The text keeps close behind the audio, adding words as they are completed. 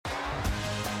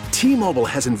T-Mobile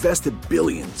has invested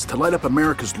billions to light up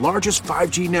America's largest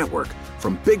 5G network,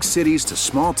 from big cities to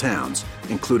small towns,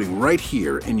 including right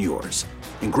here in yours.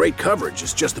 And great coverage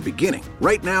is just the beginning.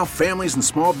 Right now, families and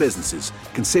small businesses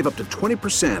can save up to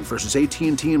 20% versus AT&T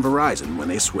and Verizon when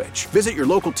they switch. Visit your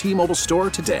local T-Mobile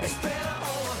store today.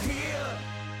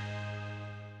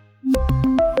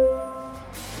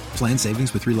 Plan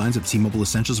savings with 3 lines of T-Mobile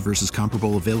Essentials versus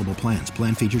comparable available plans.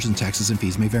 Plan features and taxes and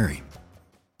fees may vary.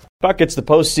 Buck, it's the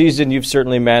postseason. You've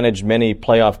certainly managed many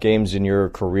playoff games in your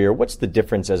career. What's the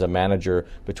difference as a manager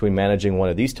between managing one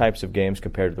of these types of games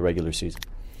compared to the regular season?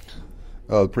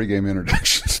 The pregame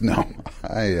introductions. No,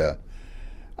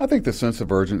 I think the sense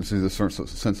of urgency, the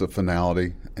sense of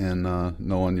finality, and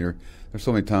knowing there's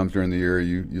so many times during the year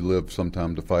you live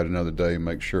sometime to fight another day,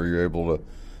 make sure you're able to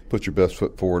put your best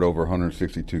foot forward over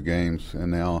 162 games, and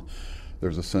now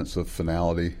there's a sense of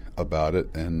finality about it.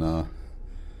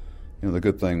 And the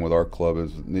good thing with our club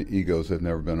is the egos have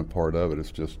never been a part of it. It's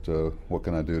just what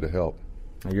can I do to help?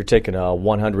 You're taking a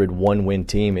 101-win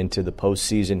team into the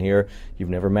postseason here. You've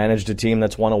never managed a team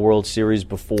that's won a World Series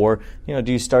before.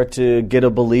 Do you start to get a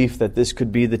belief that this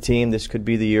could be the team, this could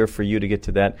be the year for you to get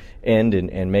to that end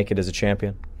and make it as a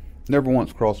champion? Never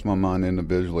once crossed my mind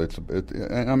individually.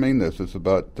 And I mean this. It's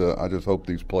about I just hope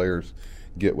these players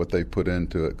get what they put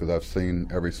into it, because I've seen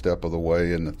every step of the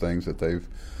way and the things that they've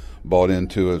bought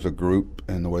into as a group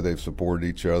and the way they've supported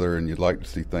each other, and you'd like to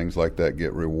see things like that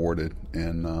get rewarded.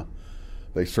 And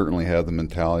they certainly have the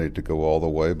mentality to go all the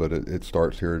way, but it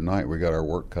starts here tonight. We got our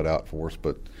work cut out for us,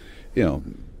 but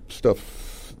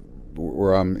stuff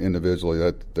where I'm individually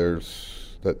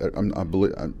I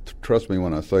believe. Trust me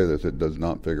when I say this, it does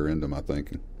not figure into my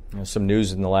thinking. Some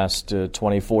news in the last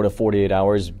 24 to 48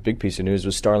 hours. Big piece of news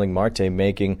was Starling Marte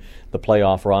making the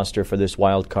playoff roster for this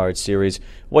wild card series.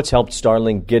 What's helped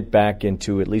Starling get back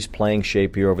into at least playing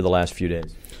shape here over the last few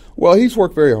days? Well, he's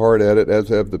worked very hard at it, as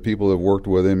have the people that have worked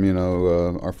with him.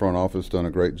 Our front office done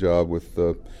a great job with,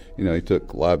 he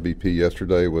took live BP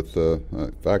yesterday with,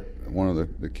 in fact, one of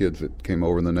the kids that came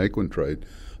over in the Naquin trade.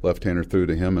 Left-hander threw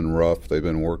to him and rough. They've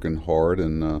been working hard,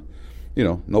 and,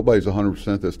 nobody's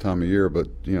 100% this time of year, but,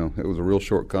 it was a real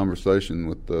short conversation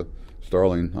with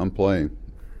Starling. I'm playing,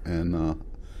 and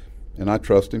I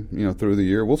trust him, through the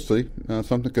year. We'll see.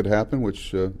 Something could happen,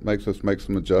 which makes us make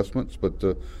some adjustments,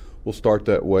 but we'll start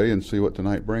that way and see what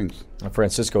tonight brings.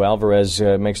 Francisco Alvarez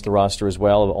makes the roster as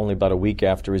well, only about a week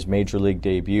after his major league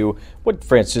debut. What did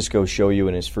Francisco show you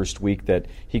in his first week that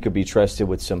he could be trusted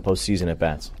with some postseason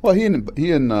at-bats? Well, he and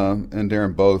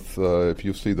Darren both, if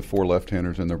you see the 4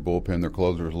 left-handers in their bullpen, their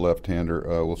closer is a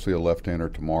left-hander. We'll see a left-hander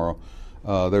tomorrow.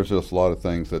 There's just a lot of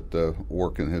things that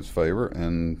work in his favor,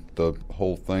 and the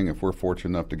whole thing, if we're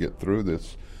fortunate enough to get through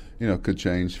this, could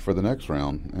change for the next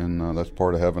round, and that's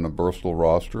part of having a versatile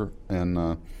roster.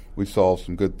 And we saw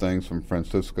some good things from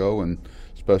Francisco, and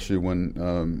especially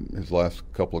when his last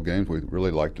couple of games, we really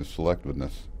liked his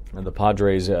selectiveness. And the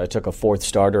Padres took a 4th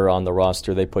starter on the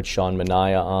roster. They put Sean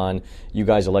Manaea on. You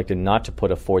guys elected not to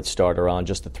put a 4th starter on,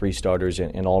 just the 3 starters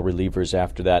and all relievers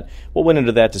after that. What went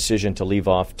into that decision to leave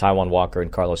off Taijuan Walker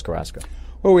and Carlos Carrasco?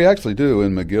 Well, we actually do.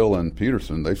 In McGill and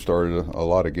Peterson, they've started a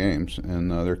lot of games,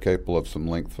 and they're capable of some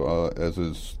length, as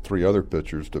is 3 other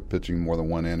pitchers, to pitching more than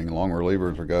 1 inning. Long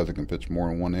relievers are guys that can pitch more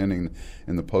than 1 inning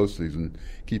in the postseason.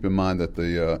 Keep in mind that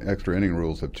the extra inning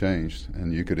rules have changed,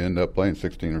 and you could end up playing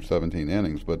 16 or 17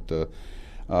 innings. But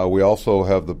we also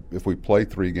have if we play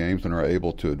 3 games and are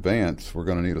able to advance, we're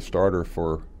going to need a starter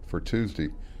for Tuesday.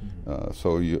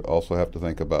 So you also have to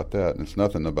think about that. And it's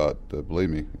nothing about, believe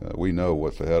me, we know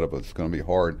what's ahead of us. It's going to be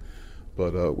hard,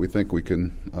 but we think we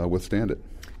can withstand it.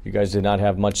 You guys did not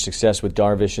have much success with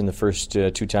Darvish in the first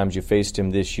 2 times you faced him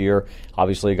this year.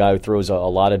 Obviously a guy who throws a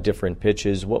lot of different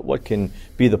pitches. What can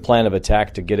be the plan of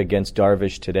attack to get against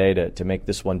Darvish today to make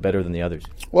this one better than the others?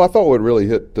 Well, I thought what really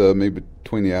hit me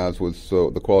between the eyes was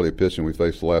the quality of pitching we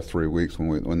faced the last 3 weeks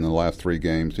when the last 3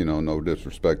 games, no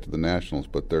disrespect to the Nationals,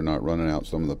 but they're not running out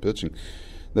some of the pitching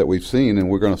that we've seen, and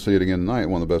we're going to see it again tonight.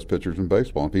 One of the best pitchers in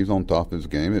baseball. If he's on top of his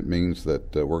game, it means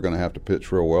that we're going to have to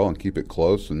pitch real well and keep it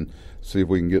close and see if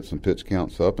we can get some pitch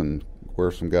counts up and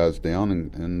wear some guys down,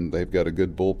 and they've got a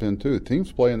good bullpen too.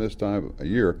 Teams playing this time of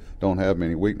year don't have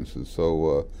many weaknesses,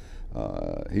 so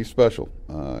he's special.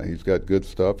 He's got good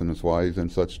stuff, and that's why he's in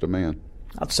such demand.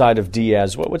 Outside of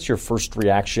Diaz, what's your first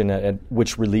reaction at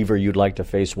which reliever you'd like to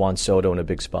face Juan Soto in a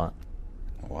big spot?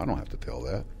 Oh, I don't have to tell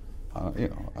that.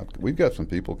 We've got some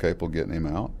people capable of getting him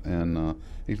out, and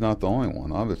he's not the only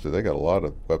one. Obviously, they got a lot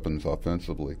of weapons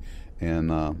offensively,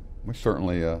 and we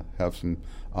certainly have some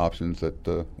options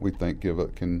that we think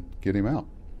can get him out.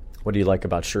 What do you like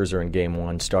about Scherzer in Game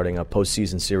 1, starting a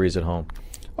postseason series at home?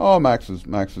 Oh, Max is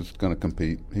going to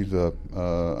compete. He's he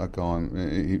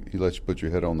lets you put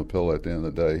your head on the pillow at the end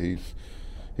of the day.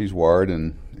 He's wired,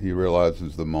 and he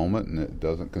realizes the moment, and it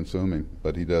doesn't consume him.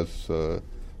 But he does.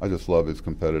 I just love his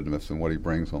competitiveness and what he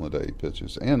brings on the day he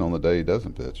pitches, and on the day he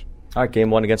doesn't pitch. All right,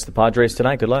 game 1 against the Padres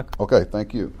tonight. Good luck. Okay,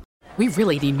 thank you. We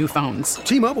really need new phones.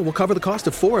 T-Mobile will cover the cost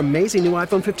of 4 amazing new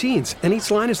iPhone 15s, and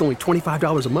each line is only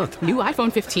 $25 a month. New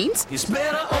iPhone 15s? It's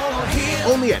better over here.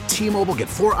 Only at T-Mobile, get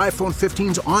 4 iPhone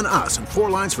 15s on us and 4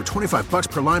 lines for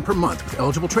 $25 per line per month with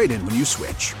eligible trade-in when you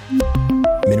switch.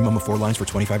 Minimum of 4 lines for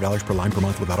 $25 per line per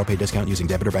month with autopay discount using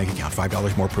debit or bank account.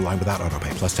 $5 more per line without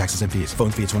autopay, plus taxes and fees. Phone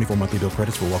fee at 24 monthly bill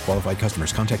credits for well-qualified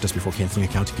customers. Contact us before canceling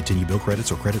account to continue bill credits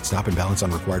or credit stop and balance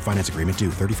on required finance agreement due.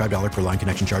 $35 per line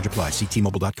connection charge applies. See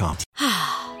T-Mobile.com.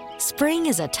 Spring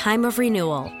is a time of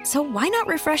renewal, so why not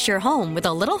refresh your home with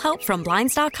a little help from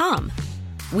Blinds.com?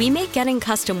 We make getting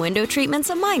custom window treatments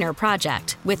a minor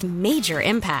project with major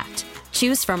impact.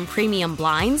 Choose from premium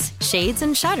blinds, shades,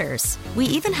 and shutters. We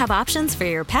even have options for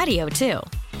your patio, too.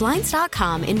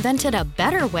 Blinds.com invented a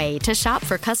better way to shop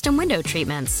for custom window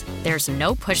treatments. There's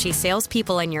no pushy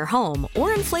salespeople in your home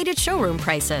or inflated showroom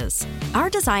prices. Our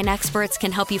design experts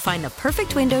can help you find the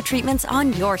perfect window treatments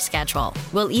on your schedule.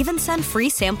 We'll even send free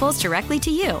samples directly to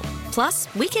you.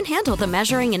 Plus, we can handle the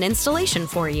measuring and installation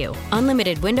for you.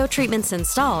 Unlimited window treatments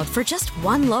installed for just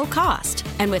one low cost.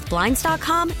 And with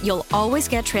Blinds.com, you'll always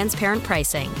get transparent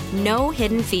pricing. No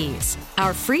hidden fees.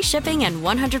 Our free shipping and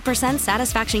 100%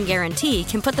 satisfaction guarantee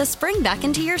can put the spring back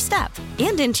into your step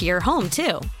and into your home,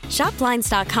 too. Shop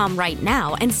Blinds.com right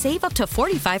now and save up to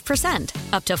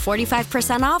 45%. Up to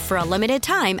 45% off for a limited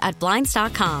time at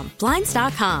Blinds.com.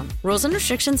 Blinds.com. Rules and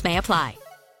restrictions may apply.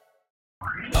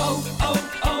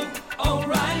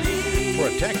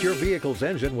 Protect your vehicle's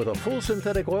engine with a full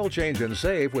synthetic oil change and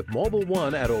save with Mobil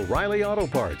 1 at O'Reilly Auto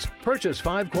Parts. Purchase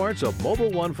 5 quarts of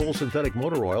Mobil 1 full synthetic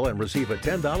motor oil and receive a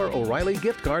 $10 O'Reilly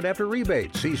gift card after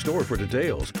rebate. See store for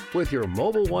details. With your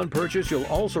Mobil 1 purchase, you'll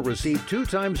also receive 2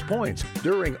 times points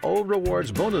during O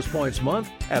Rewards Bonus Points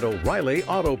Month at O'Reilly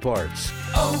Auto Parts.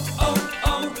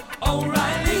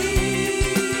 O'Reilly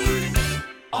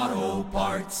Auto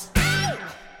Parts.